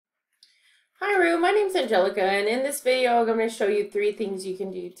Hi Rue, my name's Angelica, and in this video I'm going to show you 3 things you can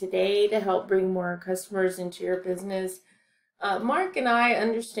do today to help bring more customers into your business. Mark and I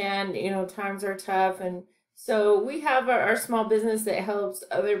understand, times are tough, and so we have our small business that helps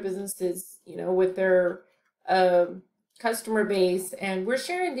other businesses, with their customer base, and we're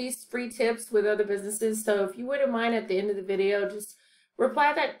sharing these free tips with other businesses. So if you wouldn't mind at the end of the video, just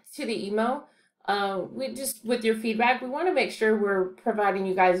reply that to the email. With your feedback, we want to make sure we're providing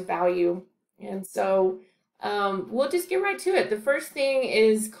you guys value. And so we'll just get right to it. The first thing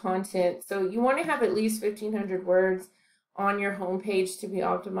is content. So you want to have at least 1,500 words on your homepage to be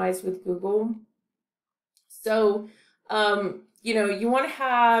optimized with Google. So, you want to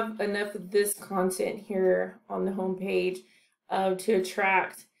have enough of this content here on the homepage to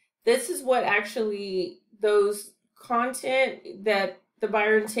attract. This is what actually those content that the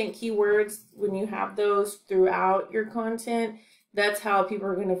buyer intent keywords, when you have those throughout your content, that's how people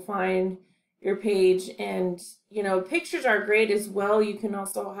are going to find your page. And pictures are great as well. You can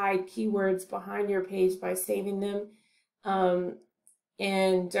also hide keywords behind your page by saving them, I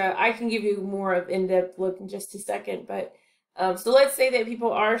can give you more of in-depth look in just a second. But so let's say that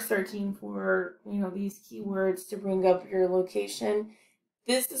people are searching for these keywords to bring up your location.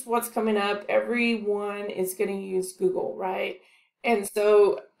 This is what's coming up. Everyone is going to use Google, right? And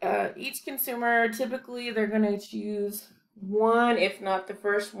so each consumer, typically they're going to choose one, if not the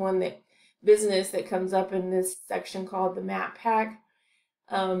first one, business that comes up in this section called the map pack.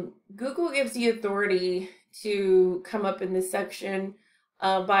 Google gives the authority to come up in this section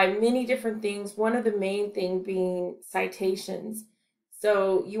by many different things. One of the main things being citations.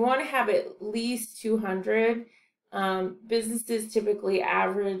 So you want to have at least 200. Businesses typically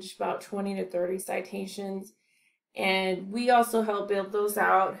average about 20 to 30 citations, and we also help build those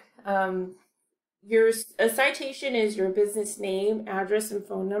out. A citation is your business name, address, and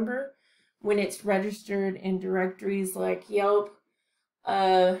phone number when it's registered in directories like Yelp,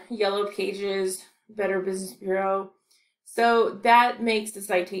 Yellow Pages, Better Business Bureau. So that makes the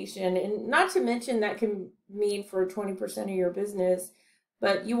citation. And not to mention that can mean for 20% of your business,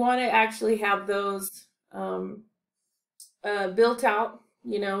 but you want to actually have those built out,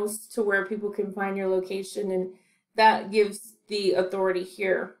 to where people can find your location, and that gives the authority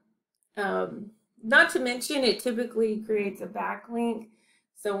here. Not to mention, it typically creates a backlink.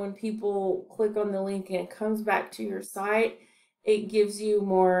 So when people click on the link and it comes back to your site, it gives you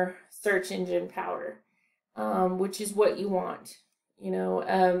more search engine power, which is what you want.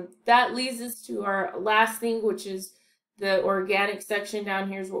 That leads us to our last thing, which is the organic section down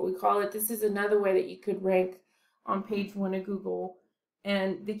here is what we call it. This is another way that you could rank on page 1 of Google.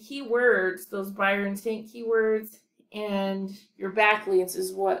 And the keywords, those buyer intent keywords, and your backlinks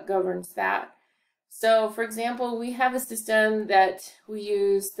is what governs that. So, for example, we have a system that we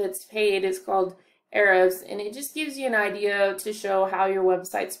use that's paid. It's called Arrows, and it just gives you an idea to show how your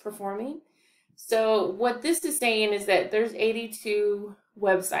website's performing. So what this is saying is that there's 82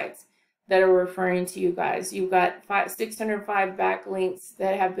 websites that are referring to you guys. You've got 605 backlinks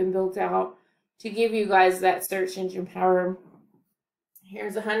that have been built out to give you guys that search engine power.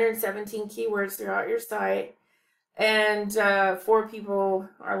 Here's 117 keywords throughout your site. And 4 people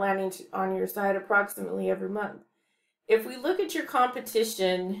are landing on your site approximately every month. If we look at your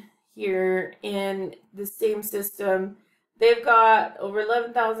competition here in the same system, they've got over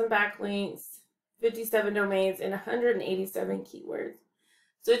 11,000 backlinks, 57 domains, and 187 keywords.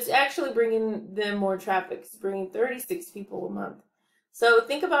 So it's actually bringing them more traffic. It's bringing 36 people a month. So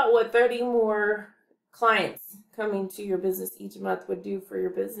think about what 30 more clients coming to your business each month would do for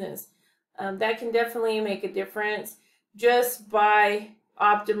your business. That can definitely make a difference just by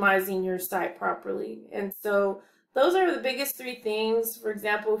optimizing your site properly. And so those are the biggest 3 things. For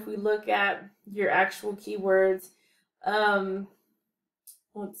example, if we look at your actual keywords,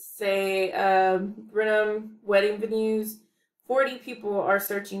 let's say brenham wedding venues, 40 people are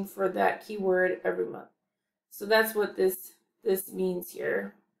searching for that keyword every month. So that's what this means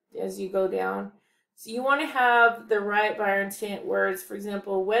here as you go down. So you want to have the right buyer intent words. For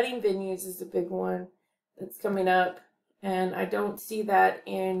example, wedding venues is a big one that's coming up, and I don't see that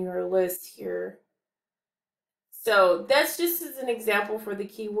in your list here. So that's just as an example for the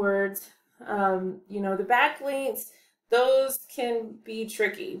keywords. The backlinks, those can be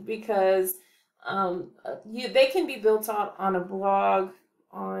tricky because they can be built out on a blog,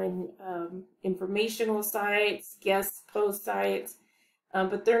 on informational sites, guest post sites.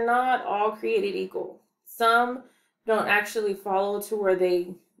 But they're not all created equal. Some don't actually follow to where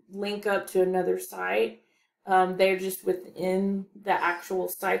they link up to another site. They're just within the actual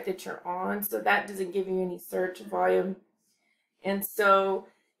site that you're on. So that doesn't give you any search volume. And so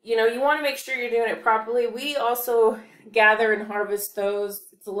you know, you want to make sure you're doing it properly. We also gather and harvest those.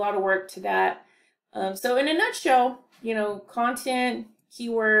 It's a lot of work to that. So in a nutshell, you know, content,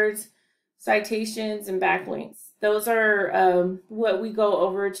 keywords, citations, and backlinks. Those are what we go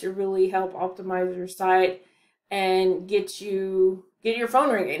over to really help optimize your site and get your phone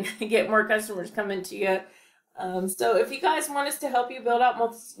ringing, get more customers coming to you. So if you guys want us to help you build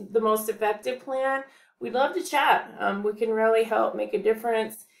out the most effective plan, we'd love to chat. We can really help make a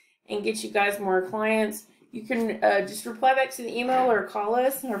difference and get you guys more clients. You can just reply back to the email or call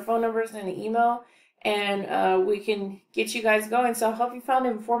us. Our phone number is in the email, and we can get you guys going. So I hope you found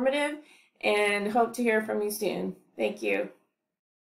it informative and hope to hear from you soon. Thank you.